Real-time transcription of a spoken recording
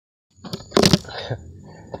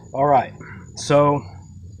All right, so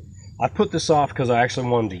I put this off because I actually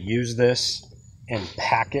wanted to use this and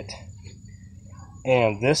pack it.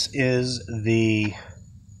 And this is the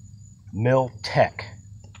Mel-Tech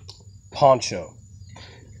poncho.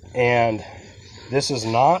 And this is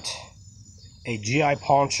not a GI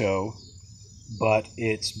poncho, but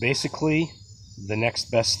it's basically the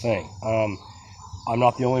next best thing. I'm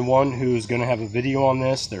not the only one who's going to have a video on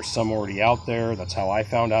this. There's some already out there. That's how I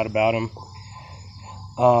found out about them.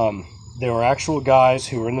 There were actual guys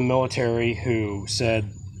who were in the military who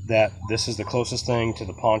said that this is the closest thing to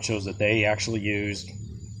the ponchos that they actually used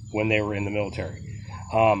when they were in the military.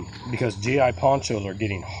 Because GI ponchos are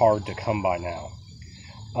getting hard to come by now.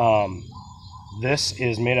 This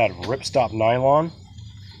is made out of ripstop nylon.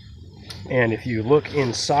 And if you look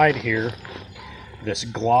inside here, this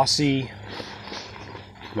glossy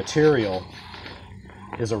material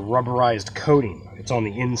is a rubberized coating. It's on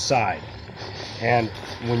the inside. And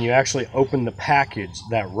when you actually open the package,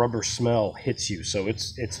 that rubber smell hits you. So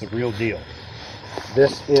it's the real deal.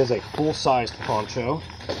 This is a full-sized poncho.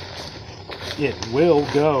 It will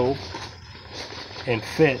go and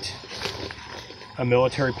fit a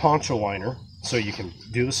military poncho liner, so you can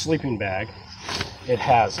do the sleeping bag. It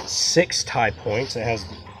has 6 tie points. It has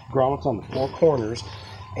grommets on the 4 corners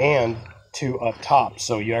and 2 up top.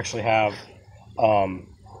 So you actually have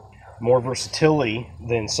more versatility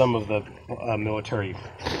than some of the military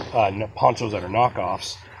ponchos that are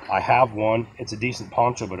knockoffs. I have one. It's a decent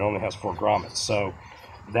poncho, but it only has 4 grommets, so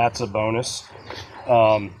that's a bonus.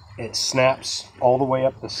 It snaps all the way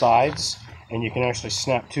up the sides, and you can actually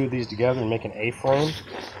snap 2 of these together and make an A-frame.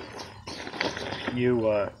 You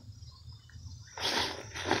are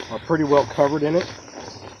pretty well covered in it.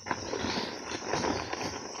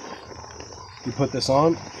 You put this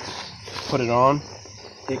on, put it on.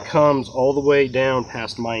 It comes all the way down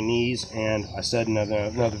past my knees, and I said in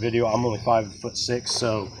another video, I'm only 5'6",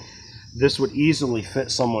 so this would easily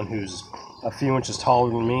fit someone who's a few inches taller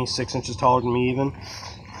than me, 6 inches taller than me even.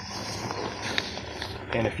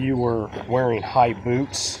 And if you were wearing high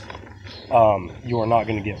boots, you are not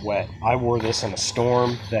going to get wet. I wore this in a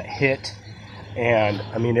storm that hit, and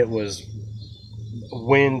I mean, it was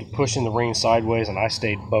wind pushing the rain sideways, and I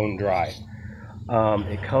stayed bone dry.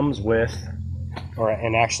 It comes with,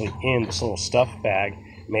 and actually in this little stuff bag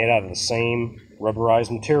made out of the same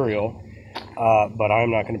rubberized material, but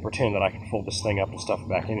I'm not going to pretend that I can fold this thing up and stuff it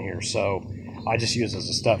back in here. So I just use it as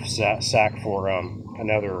a stuff sack for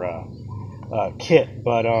another kit.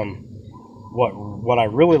 But what I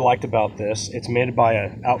really liked about this, it's made by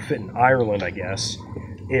an outfit in Ireland, I guess,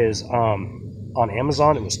 is on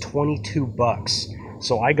Amazon it was 22 bucks.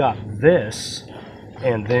 So I got this,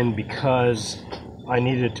 and then because I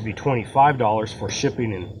needed it to be $25 for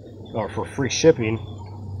shipping or for free shipping,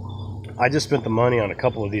 I just spent the money on a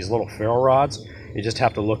couple of these little ferro rods. You just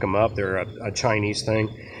have to look them up. They're a Chinese thing,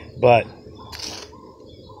 but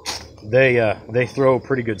they throw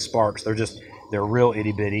pretty good sparks. They're real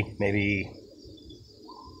itty bitty, maybe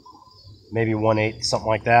 1/8, something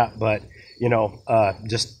like that. But you know,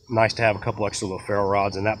 just nice to have a couple extra little ferro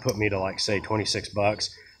rods, and that put me to, like, say 26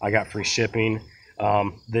 bucks. I got free shipping.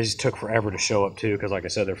 These took forever to show up too, because like I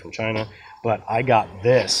said, they're from China. But I got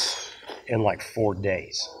this in like 4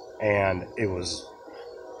 days, and it was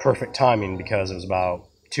perfect timing because it was about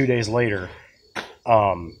 2 days later.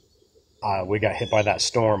 We got hit by that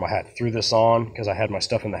storm. I threw this on because I had my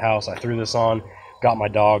stuff in the house. I threw this on, got my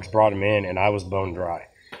dogs, brought them in, and I was bone dry.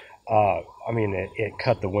 I mean, it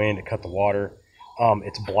cut the wind, it cut the water.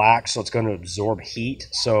 It's black, so it's going to absorb heat.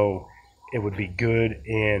 So it would be good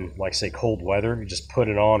in, like, say, cold weather. You just put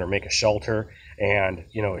it on or make a shelter, and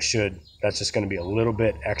you know, that's just going to be a little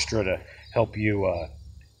bit extra to help you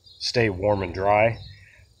stay warm and dry.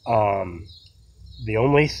 The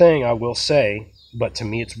only thing I will say, but to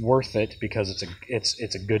me it's worth it because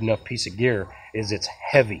it's a good enough piece of gear, is it's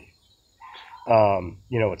heavy.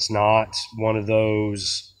 You know, it's not one of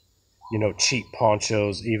those, you know, cheap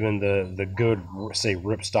ponchos, even the good, say,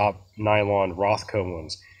 ripstop nylon Rothco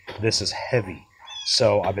ones. This is heavy,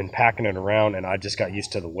 so I've been packing it around, and I just got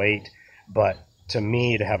used to the weight. But to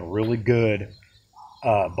me, to have a really good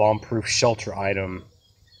bomb-proof shelter item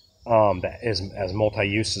that is as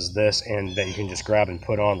multi-use as this, and that you can just grab and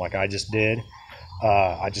put on like I just did,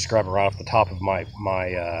 I just grab it right off the top of my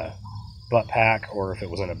butt pack, or if it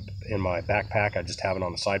was in my backpack, I just have it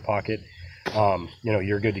on the side pocket. You know,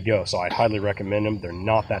 you're good to go. So I'd highly recommend them. They're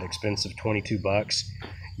not that expensive, 22 bucks.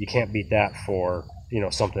 You can't beat that for, you know,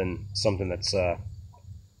 something that's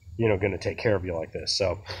you know, going to take care of you like this.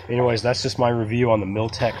 So anyways, that's just my review on the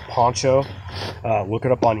Mel-Tech poncho. Look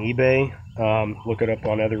it up on eBay, look it up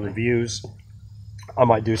on other reviews. I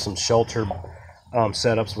might do some shelter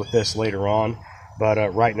setups with this later on, but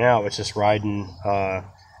right now it's just riding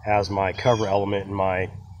as my cover element in my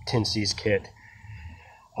 10Cs kit.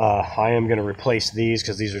 I am going to replace these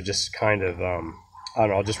because these are just kind of, I don't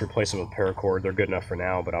know, I'll just replace them with paracord. They're good enough for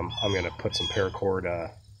now, but I'm going to put some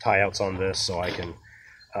paracord tie-outs on this so I can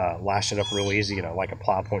lash it up real easy, you know, like a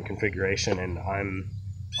plow point configuration, and I'm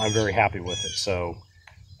very happy with it. So,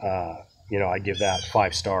 you know, I give that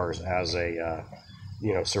 5 stars as a,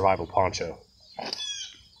 you know, survival poncho.